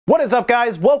What is up,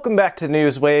 guys? Welcome back to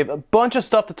Newswave. A bunch of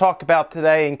stuff to talk about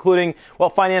today, including, well,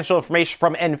 financial information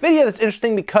from Nvidia that's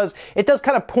interesting because it does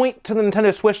kind of point to the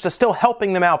Nintendo Switch to still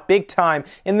helping them out big time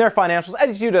in their financials,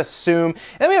 as you'd assume.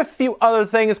 And we have a few other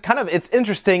things. It's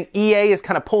interesting. EA is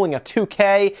kind of pulling a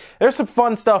 2K. There's some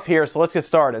fun stuff here, so let's get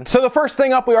started. So the first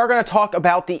thing up, we are going to talk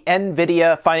about the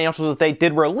Nvidia financials that they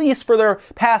did release for their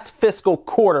past fiscal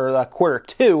quarter, quarter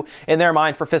two, in their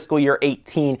mind for fiscal year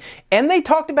 18. And they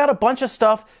talked about a bunch of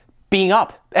stuff being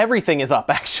up. Everything is up,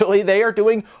 actually. They are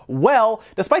doing well,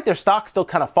 despite their stock still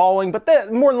kind of falling, but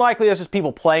more than likely it's just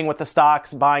people playing with the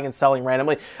stocks, buying and selling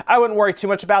randomly. I wouldn't worry too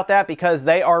much about that because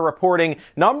they are reporting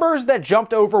numbers that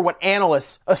jumped over what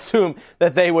analysts assume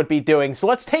that they would be doing. So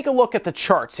let's take a look at the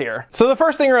charts here. So the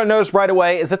first thing you're going to notice right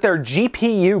away is that their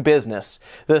GPU business,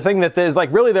 the thing that is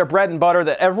like really their bread and butter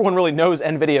that everyone really knows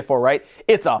Nvidia for, right?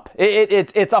 It's up.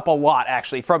 It's up a lot,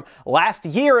 actually. From last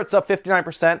year, it's up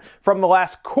 59%. From the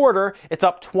last quarter, it's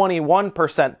up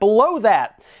 21%. Below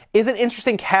that is an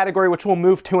interesting category, which we'll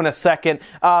move to in a second.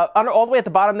 All the way at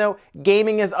the bottom, though,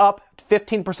 gaming is up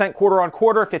 15% quarter on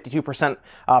quarter, 52%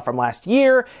 from last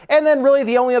year. And then really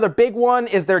the only other big one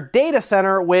is their data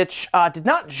center, which did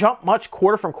not jump much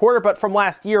quarter from quarter, but from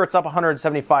last year, it's up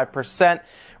 175%.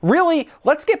 Really,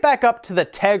 let's get back up to the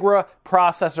Tegra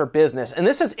processor business. And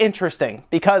this is interesting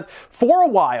because for a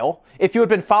while, if you had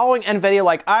been following Nvidia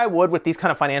like I would with these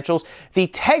kind of financials, the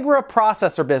Tegra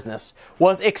processor business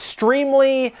was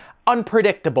extremely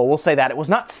unpredictable. We'll say that. It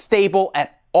was not stable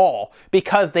at all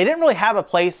because they didn't really have a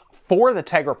place for the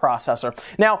Tegra processor.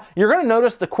 Now, you're going to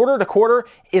notice the quarter to quarter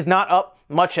is not up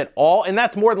much at all, and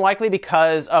that's more than likely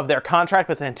because of their contract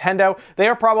with Nintendo. They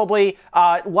are probably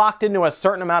locked into a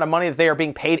certain amount of money that they are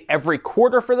being paid every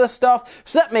quarter for this stuff,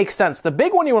 so that makes sense. The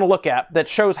big one you want to look at that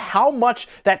shows how much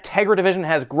that Tegra division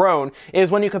has grown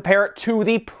is when you compare it to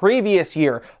the previous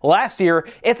year. Last year,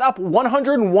 it's up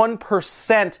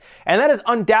 101%, and that is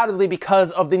undoubtedly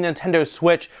because of the Nintendo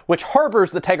Switch, which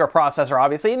harbors the Tegra processor,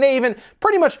 obviously, and they even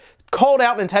pretty much called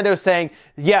out Nintendo saying,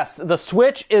 yes, the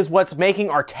Switch is what's making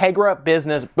our Tegra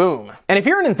business boom. And if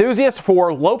you're an enthusiast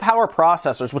for low power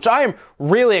processors, which I am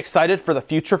really excited for the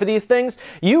future for these things,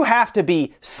 you have to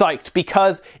be psyched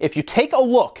because if you take a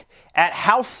look at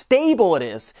how stable it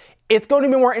is, it's going to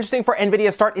be more interesting for Nvidia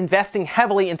to start investing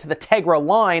heavily into the Tegra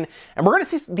line. And we're going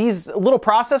to see these little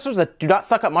processors that do not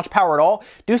suck up much power at all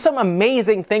do some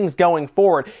amazing things going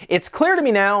forward. It's clear to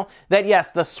me now that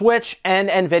yes, the Switch and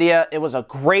Nvidia, it was a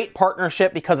great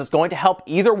partnership because it's going to help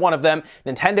either one of them.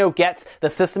 Nintendo gets the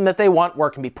system that they want where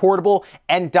it can be portable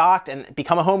and docked and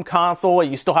become a home console.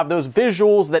 You still have those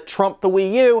visuals that trump the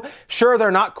Wii U. Sure,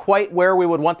 they're not quite where we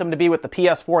would want them to be with the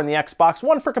PS4 and the Xbox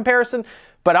One for comparison,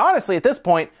 but honestly, at this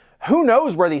point, who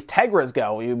knows where these Tegras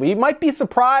go? We might be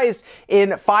surprised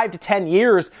in 5 to 10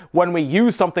 years when we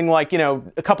use something like, a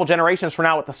couple generations from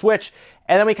now with the Switch,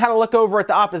 and then we kind of look over at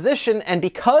the opposition, and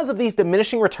because of these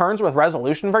diminishing returns with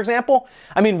resolution, for example,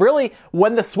 I mean, really,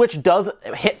 when the Switch does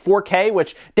hit 4K,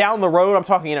 which down the road, I'm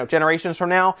talking, generations from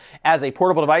now, as a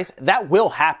portable device, that will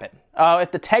happen.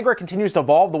 If the Tegra continues to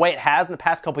evolve the way it has in the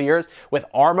past couple years with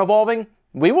ARM evolving,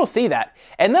 we will see that.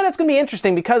 And then it's going to be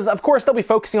interesting because, of course, they'll be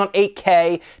focusing on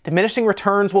 8K, diminishing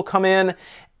returns will come in,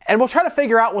 and we'll try to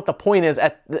figure out what the point is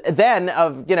then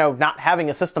of, not having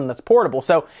a system that's portable.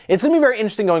 So it's going to be very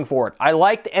interesting going forward. I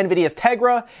like the Nvidia's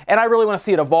Tegra, and I really want to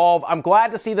see it evolve. I'm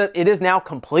glad to see that it is now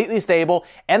completely stable,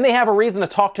 and they have a reason to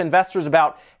talk to investors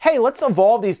about, hey, let's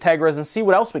evolve these Tegras and see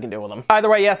what else we can do with them. Either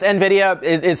way, yes, Nvidia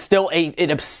is still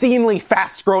an obscenely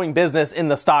fast-growing business in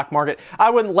the stock market. I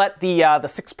wouldn't let the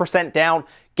 6% down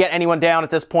get anyone down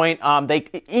at this point. They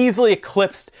easily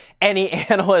eclipsed any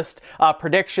analyst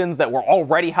predictions that were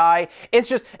already high. It's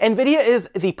just, Nvidia is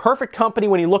the perfect company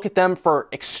when you look at them for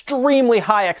extremely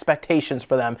high expectations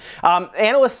for them.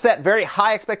 Analysts set very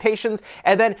high expectations,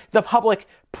 and then the public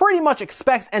pretty much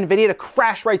expects Nvidia to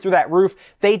crash right through that roof.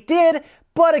 They did,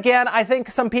 but again, I think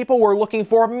some people were looking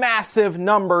for massive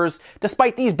numbers,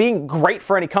 despite these being great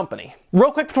for any company.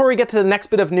 Real quick before we get to the next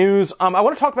bit of news, I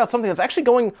want to talk about something that's actually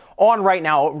going on right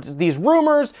now. These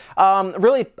rumors,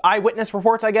 really eyewitness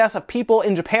reports, I guess, of people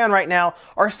in Japan right now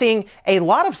are seeing a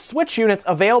lot of Switch units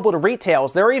available to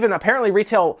retailers. There are even apparently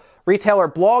retailer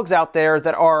blogs out there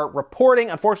that are reporting,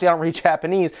 unfortunately I don't read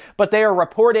Japanese, but they are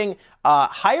reporting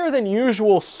higher than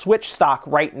usual Switch stock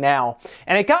right now.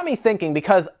 And it got me thinking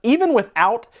because even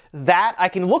without that, I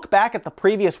can look back at the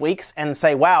previous weeks and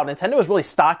say, wow, Nintendo is really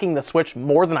stocking the Switch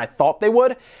more than I thought they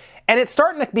would. And it's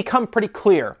starting to become pretty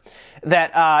clear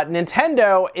that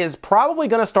Nintendo is probably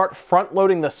going to start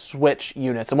front-loading the Switch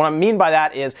units. And what I mean by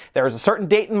that is there is a certain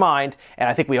date in mind, and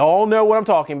I think we all know what I'm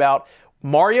talking about,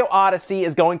 Mario Odyssey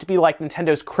is going to be like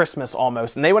Nintendo's Christmas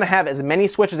almost, and they want to have as many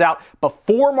Switches out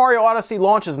before Mario Odyssey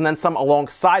launches and then some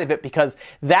alongside of it, because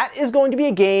that is going to be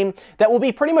a game that will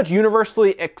be pretty much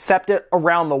universally accepted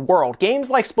around the world.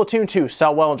 Games like Splatoon 2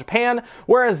 sell well in Japan,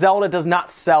 whereas Zelda does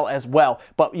not sell as well.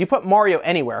 But you put Mario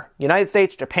anywhere, United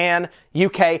States, Japan,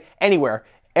 UK, anywhere.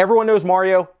 Everyone knows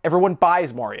Mario, everyone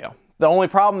buys Mario. The only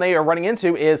problem they are running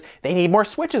into is they need more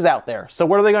Switches out there. So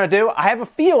what are they going to do? I have a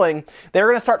feeling they're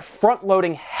going to start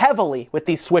front-loading heavily with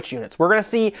these Switch units. We're going to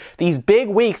see these big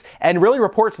weeks, and really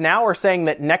reports now are saying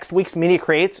that next week's Media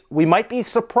Creates, we might be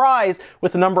surprised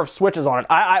with the number of Switches on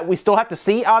it. We still have to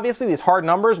see, obviously, these hard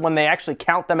numbers when they actually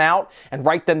count them out and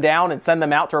write them down and send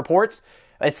them out to reports.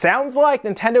 It sounds like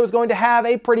Nintendo is going to have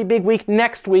a pretty big week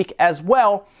next week as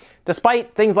well,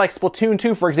 despite things like Splatoon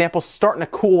 2, for example, starting to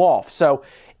cool off. So,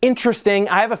 interesting.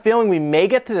 I have a feeling we may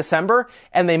get to December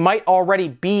and they might already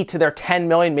be to their 10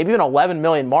 million, maybe even 11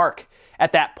 million mark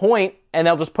at that point, and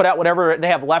they'll just put out whatever they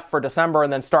have left for December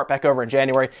and then start back over in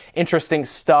January. Interesting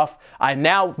stuff. I'm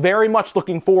now very much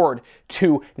looking forward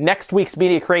to next week's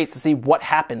Media Creates to see what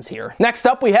happens here. Next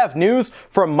up, we have news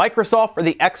from Microsoft for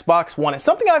the Xbox One. It's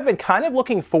something I've been kind of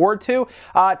looking forward to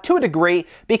a degree,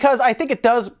 because I think it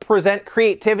does present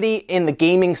creativity in the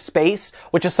gaming space,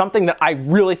 which is something that I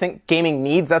really think gaming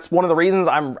needs. That's one of the reasons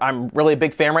I'm really a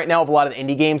big fan right now of a lot of the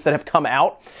indie games that have come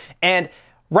out. And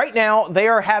right now, they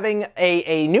are having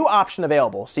a new option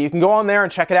available. So you can go on there and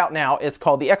check it out now. It's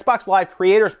called the Xbox Live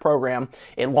Creators Program.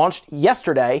 It launched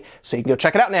yesterday, so you can go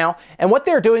check it out now. And what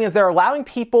they're doing is they're allowing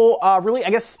people really, I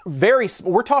guess,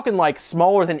 we're talking like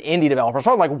smaller than indie developers.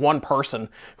 We're talking like one person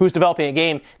who's developing a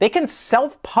game. They can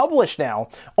self-publish now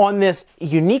on this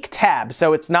unique tab.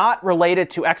 So it's not related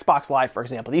to Xbox Live, for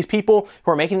example. These people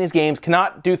who are making these games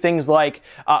cannot do things like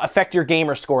affect your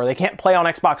gamer score. They can't play on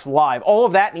Xbox Live. All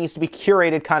of that needs to be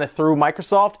curated kind of through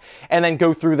Microsoft and then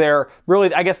go through their,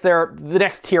 really, I guess they're the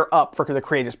next tier up for the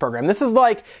Creators Program. This is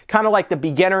like kind of like the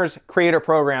beginner's creator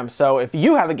program. So if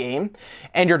you have a game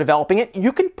and you're developing it,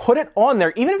 you can put it on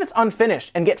there even if it's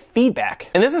unfinished and get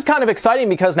feedback. And this is kind of exciting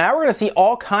because now we're going to see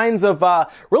all kinds of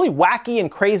really wacky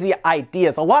and crazy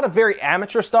ideas. A lot of very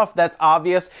amateur stuff that's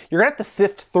obvious. You're going to have to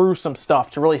sift through some stuff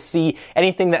to really see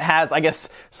anything that has, I guess,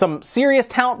 some serious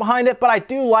talent behind it. But I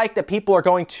do like that people are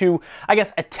going to, I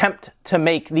guess, attempt to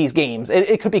make these games.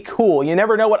 It could be cool. You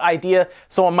never know what idea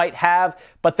someone might have,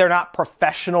 but they're not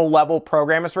professional level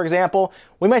programmers, for example.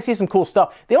 We might see some cool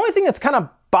stuff. The only thing that's kind of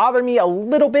bothered me a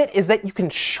little bit is that you can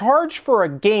charge for a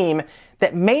game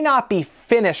that may not be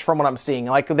finished from what I'm seeing.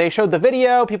 Like, they showed the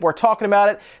video, people were talking about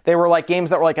it. They were like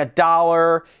games that were like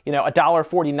 $1,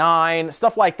 $1.49,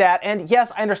 stuff like that. And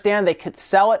yes, I understand they could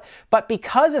sell it, but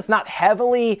because it's not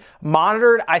heavily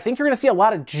monitored, I think you're gonna see a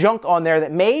lot of junk on there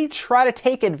that may try to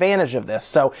take advantage of this.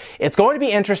 So it's going to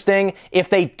be interesting if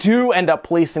they do end up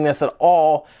policing this at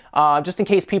all. Just in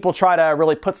case people try to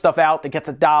really put stuff out that gets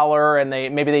 $1 and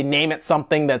maybe they name it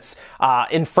something that's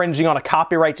infringing on a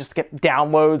copyright just to get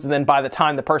downloads, and then by the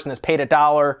time the person has paid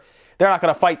 $1, they're not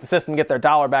going to fight the system to get their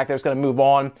 $1 back. They're just going to move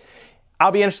on.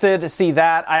 I'll be interested to see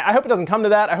that. I hope it doesn't come to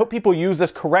that. I hope people use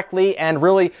this correctly and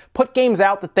really put games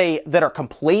out that are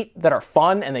complete, that are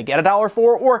fun, and they get $1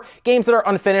 for, or games that are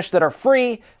unfinished, that are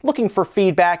free, looking for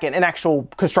feedback and actual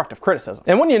constructive criticism.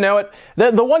 And when you know it,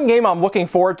 the one game I'm looking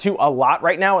forward to a lot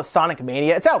right now is Sonic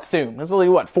Mania. It's out soon. It's only,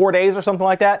 what, 4 days or something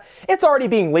like that? It's already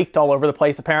being leaked all over the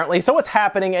place, apparently, so it's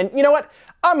happening, and you know what?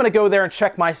 I'm gonna go there and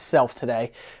check myself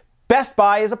today. Best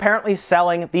Buy is apparently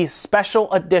selling these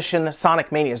special edition Sonic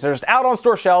Manias. They're just out on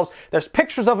store shelves. There's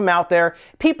pictures of them out there.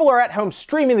 People are at home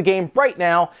streaming the game right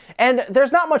now, and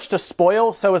there's not much to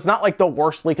spoil, so it's not like the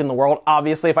worst leak in the world.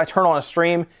 Obviously, if I turn on a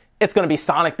stream, it's going to be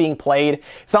Sonic being played.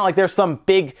 It's not like there's some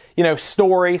big,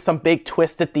 story, some big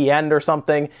twist at the end or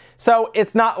something. So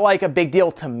it's not like a big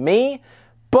deal to me,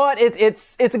 but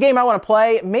it's a game I want to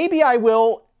play. Maybe I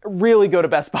will really go to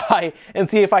Best Buy and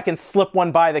see if I can slip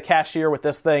one by the cashier with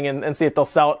this thing and see if they'll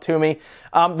sell it to me.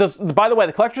 By the way,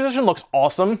 the collector's edition looks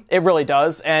awesome. It really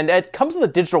does. And it comes with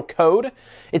a digital code.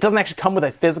 It doesn't actually come with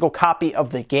a physical copy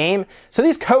of the game. So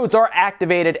these codes are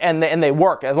activated and they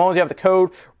work. As long as you have the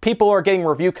code, people are getting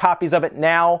review copies of it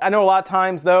now. I know a lot of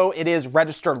times, though, it is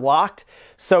register locked.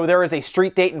 So there is a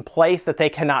street date in place that they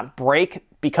cannot break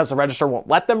because the register won't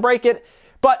let them break it.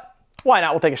 But why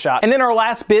not? We'll take a shot. And in our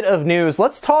last bit of news,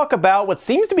 let's talk about what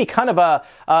seems to be kind of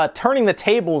a turning the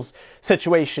tables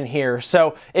situation here.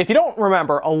 So if you don't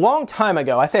remember, a long time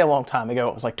ago, I say a long time ago,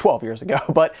 it was like 12 years ago,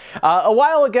 but a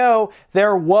while ago,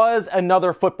 there was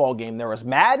another football game. There was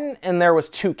Madden and there was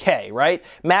 2K, right?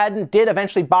 Madden did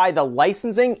eventually buy the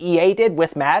licensing, EA did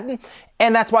with Madden,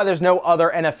 and that's why there's no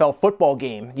other NFL football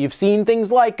game. You've seen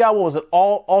things like, what was it,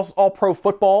 All Pro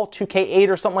Football 2K8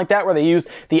 or something like that, where they used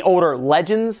the older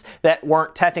legends that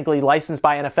weren't technically licensed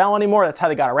by NFL anymore. That's how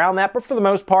they got around that. But for the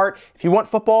most part, if you want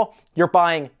football, you're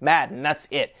buying Madden. That's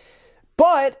it.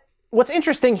 But what's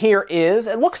interesting here is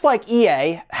it looks like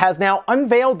EA has now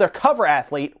unveiled their cover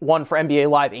athlete, one for NBA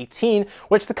Live 18,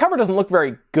 which the cover doesn't look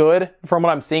very good from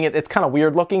what I'm seeing. It's kind of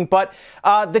weird looking, but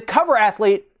the cover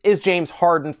athlete is James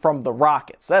Harden from the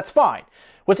Rockets. So that's fine.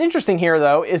 What's interesting here,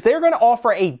 though, is they're going to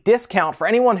offer a discount for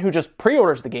anyone who just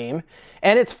pre-orders the game,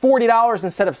 and it's $40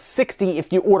 instead of $60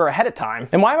 if you order ahead of time.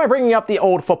 And why am I bringing up the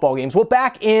old football games? Well,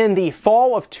 back in the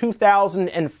fall of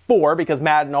 2004, because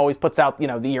Madden always puts out,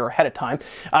 the year ahead of time,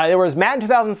 there was Madden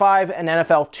 2005 and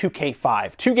NFL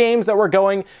 2K5. Two games that were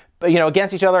going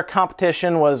against each other.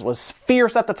 Competition was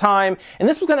fierce at the time, and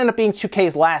this was going to end up being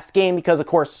 2K's last game because, of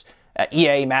course,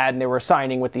 EA, Madden, they were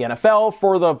signing with the NFL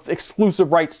for the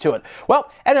exclusive rights to it.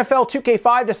 Well, NFL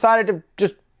 2K5 decided to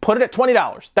just put it at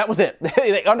 $20. That was it.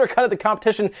 They undercutted the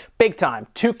competition big time.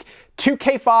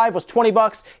 2K5 was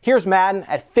 $20. Here's Madden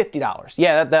at $50.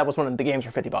 Yeah, that was one of the games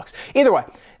for $50. Either way,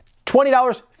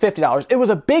 $20, $50. It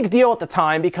was a big deal at the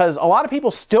time because a lot of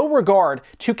people still regard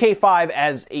 2K5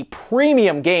 as a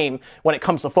premium game when it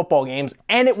comes to football games,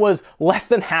 and it was less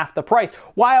than half the price.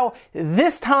 While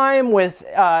this time with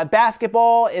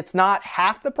basketball, it's not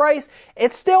half the price,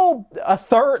 it's still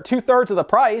two-thirds of the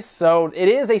price, so it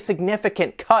is a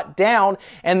significant cut down.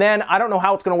 And then I don't know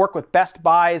how it's going to work with Best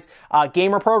Buy's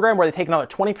gamer program where they take another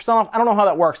 20% off. I don't know how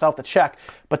that works. I'll have to check.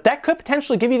 But that could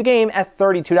potentially give you the game at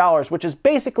 $32, which is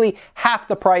basically half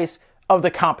the price of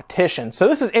the competition. So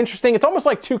this is interesting. It's almost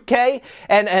like 2K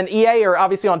and EA are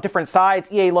obviously on different sides.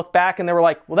 EA looked back and they were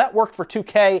like, well, that worked for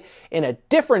 2K in a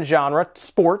different genre,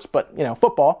 sports, but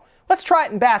football. Let's try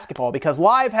it in basketball because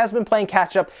Live has been playing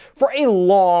catch up for a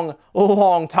long,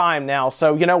 long time now.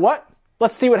 So you know what?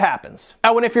 Let's see what happens.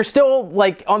 Oh, and if you're still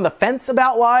on the fence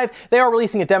about Live, they are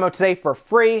releasing a demo today for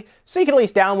free, so you can at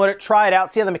least download it, try it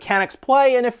out, see how the mechanics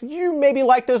play, and if you maybe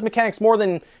like those mechanics more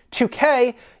than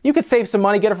 2K, you could save some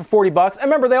money, get it for $40. And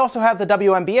remember, they also have the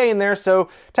WNBA in there, so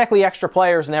technically extra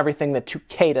players and everything that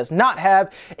 2K does not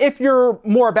have. If you're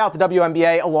more about the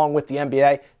WNBA along with the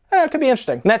NBA, it could be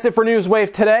interesting. And that's it for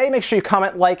Newswave today. Make sure you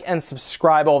comment, like, and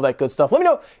subscribe, all that good stuff. Let me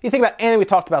know what you think about anything we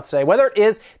talked about today, whether it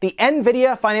is the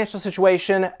Nvidia financial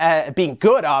situation being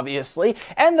good, obviously,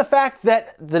 and the fact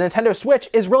that the Nintendo Switch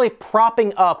is really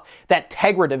propping up that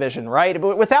Tegra division, right?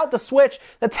 But without the Switch,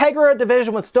 the Tegra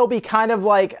division would still be kind of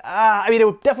it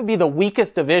would definitely be the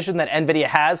weakest division that Nvidia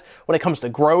has when it comes to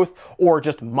growth or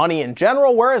just money in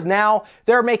general, whereas now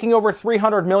they're making over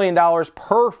 $300 million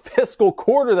per fiscal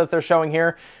quarter that they're showing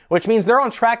here, which means they're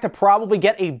on track to probably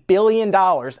get $1 billion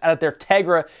out of their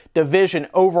Tegra division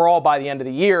overall by the end of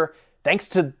the year, thanks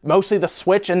to mostly the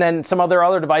Switch and then some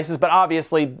other devices, but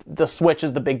obviously the Switch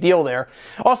is the big deal there.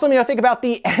 Also, think about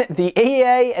the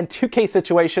EA and 2K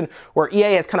situation where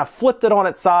EA has kind of flipped it on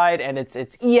its side, and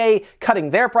it's EA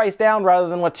cutting their price down rather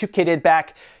than what 2K did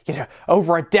back,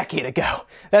 over a decade ago.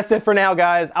 That's it for now,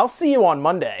 guys. I'll see you on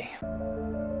Monday.